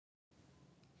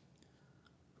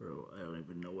Bro, I don't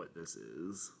even know what this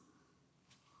is.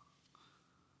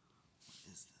 What is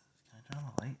this? Can I turn on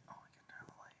the light? Oh, I can turn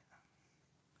the light.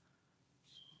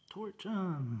 Torch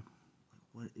on. Like,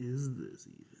 what is this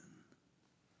even?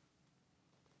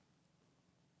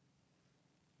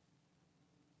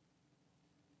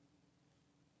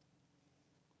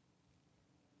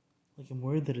 Like, I'm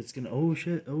worried that it's gonna. Oh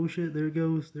shit! Oh shit! There it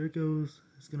goes! There it goes!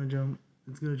 It's gonna jump!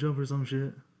 It's gonna jump or some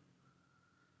shit.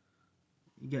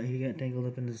 He got tangled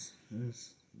up in his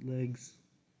legs.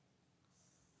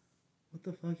 What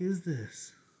the fuck is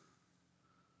this?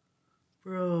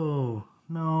 Bro,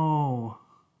 no.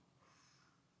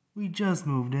 We just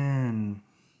moved in.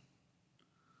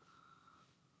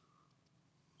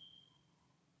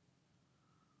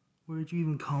 Where'd you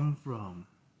even come from?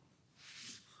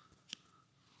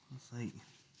 It's like,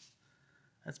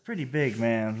 that's pretty big,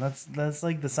 man. That's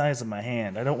like the size of my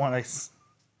hand. I don't want to.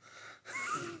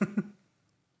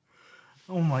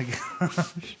 Oh my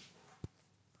gosh.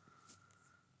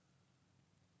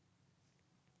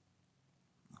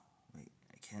 Wait,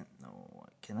 I can't. No,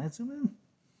 can I zoom in?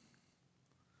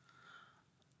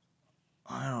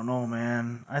 I don't know,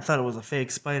 man. I thought it was a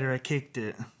fake spider. I kicked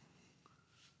it.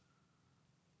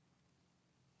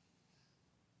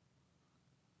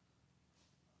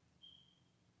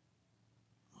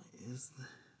 What is that?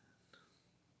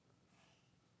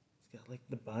 It's got like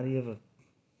the body of a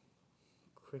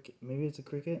cricket. Maybe it's a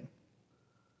cricket?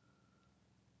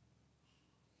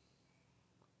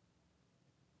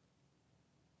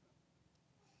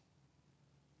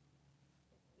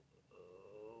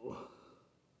 Oh. What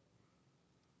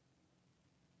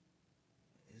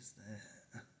is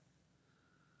that?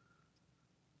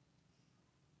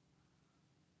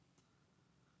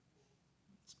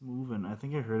 It's moving. I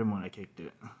think I heard him when I kicked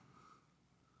it.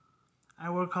 I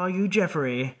will call you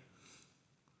Jeffrey.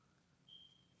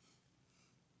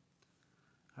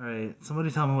 Alright,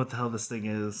 somebody tell me what the hell this thing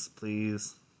is,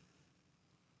 please.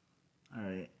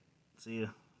 Alright, see ya.